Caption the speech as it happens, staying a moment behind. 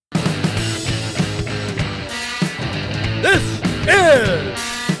This is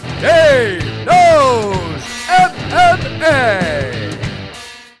Jay Knows MMA.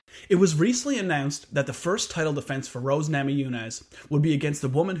 It was recently announced that the first title defense for Rose Namajunas would be against the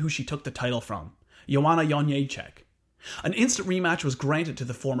woman who she took the title from, Joanna Jędrzejczyk. An instant rematch was granted to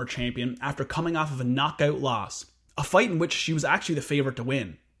the former champion after coming off of a knockout loss, a fight in which she was actually the favorite to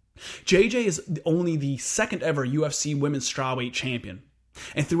win. JJ is only the second ever UFC Women's Strawweight champion,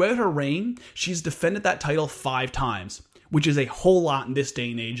 and throughout her reign, she's defended that title 5 times, which is a whole lot in this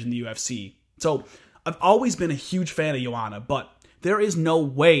day and age in the UFC. So, I've always been a huge fan of Joanna, but there is no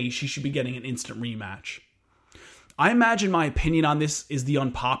way she should be getting an instant rematch. I imagine my opinion on this is the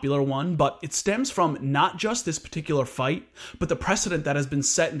unpopular one, but it stems from not just this particular fight, but the precedent that has been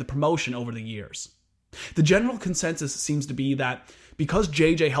set in the promotion over the years. The general consensus seems to be that because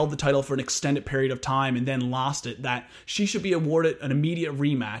JJ held the title for an extended period of time and then lost it, that she should be awarded an immediate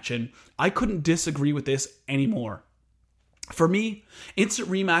rematch, and I couldn't disagree with this anymore. For me, instant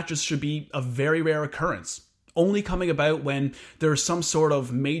rematches should be a very rare occurrence, only coming about when there's some sort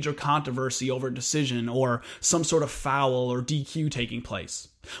of major controversy over a decision or some sort of foul or DQ taking place.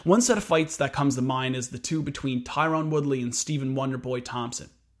 One set of fights that comes to mind is the two between Tyron Woodley and Stephen Wonderboy Thompson.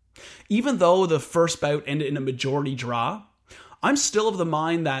 Even though the first bout ended in a majority draw, I'm still of the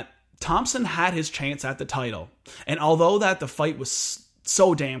mind that Thompson had his chance at the title, and although that the fight was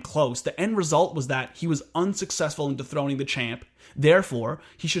so damn close, the end result was that he was unsuccessful in dethroning the champ, therefore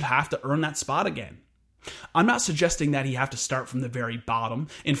he should have to earn that spot again. I'm not suggesting that he have to start from the very bottom.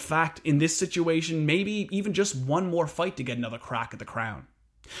 In fact, in this situation, maybe even just one more fight to get another crack at the crown.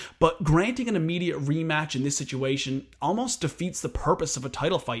 But granting an immediate rematch in this situation almost defeats the purpose of a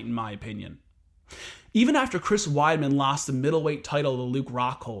title fight, in my opinion. Even after Chris Weidman lost the middleweight title to Luke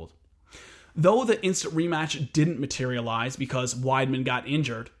Rockhold, though the instant rematch didn't materialize because Weidman got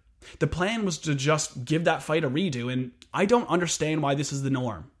injured, the plan was to just give that fight a redo, and I don't understand why this is the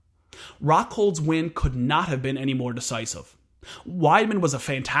norm. Rockhold's win could not have been any more decisive. Weidman was a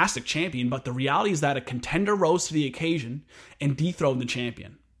fantastic champion, but the reality is that a contender rose to the occasion and dethroned the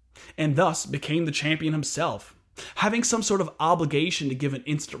champion, and thus became the champion himself. Having some sort of obligation to give an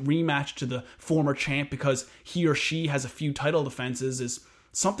instant rematch to the former champ because he or she has a few title defenses is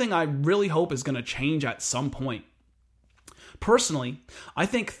something I really hope is going to change at some point. Personally, I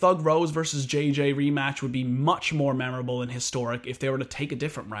think Thug Rose versus JJ rematch would be much more memorable and historic if they were to take a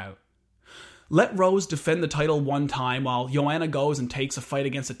different route. Let Rose defend the title one time while Joanna goes and takes a fight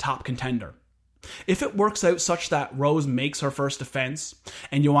against a top contender. If it works out such that Rose makes her first defense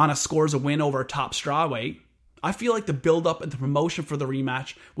and Joanna scores a win over a top strawweight, I feel like the build-up and the promotion for the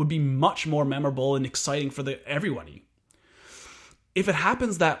rematch would be much more memorable and exciting for everybody. If it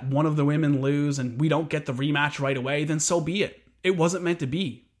happens that one of the women lose and we don't get the rematch right away, then so be it. It wasn't meant to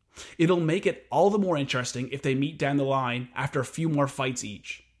be. It'll make it all the more interesting if they meet down the line after a few more fights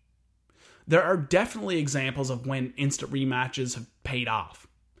each. There are definitely examples of when instant rematches have paid off.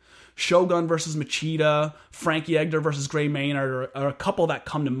 Shogun versus Machida, Frankie Edgar versus Gray Maynard are a couple that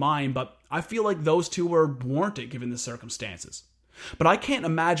come to mind, but I feel like those two were warranted given the circumstances. But I can't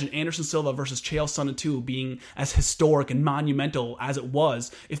imagine Anderson Silva versus Chael Sonnen 2 being as historic and monumental as it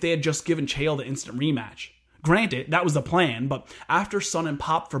was if they had just given Chael the instant rematch. Granted, that was the plan, but after Sonnen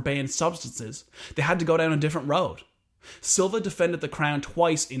popped for banned substances, they had to go down a different road. Silva defended the crown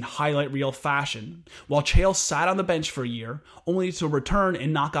twice in highlight reel fashion, while Chael sat on the bench for a year, only to return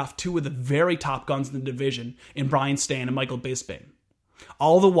and knock off two of the very top guns in the division in Brian Stann and Michael Bisping.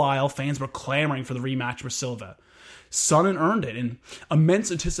 All the while, fans were clamoring for the rematch with Silva. Sonnen earned it, and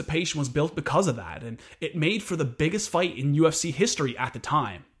immense anticipation was built because of that, and it made for the biggest fight in UFC history at the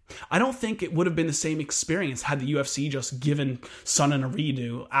time. I don't think it would have been the same experience had the UFC just given Sonnen a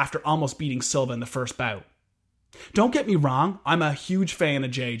redo after almost beating Silva in the first bout. Don't get me wrong, I'm a huge fan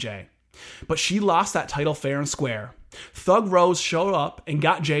of JJ, but she lost that title fair and square. Thug Rose showed up and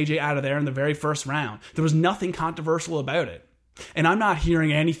got JJ out of there in the very first round. There was nothing controversial about it. And I'm not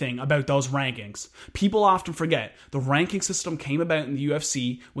hearing anything about those rankings. People often forget the ranking system came about in the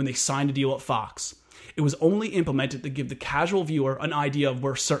UFC when they signed a deal with Fox. It was only implemented to give the casual viewer an idea of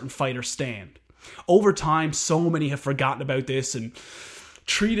where certain fighters stand. Over time, so many have forgotten about this and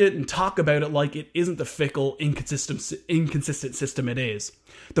treat it and talk about it like it isn't the fickle, inconsistent system it is.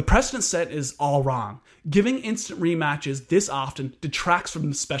 The precedent set is all wrong. Giving instant rematches this often detracts from the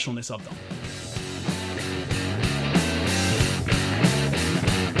specialness of them.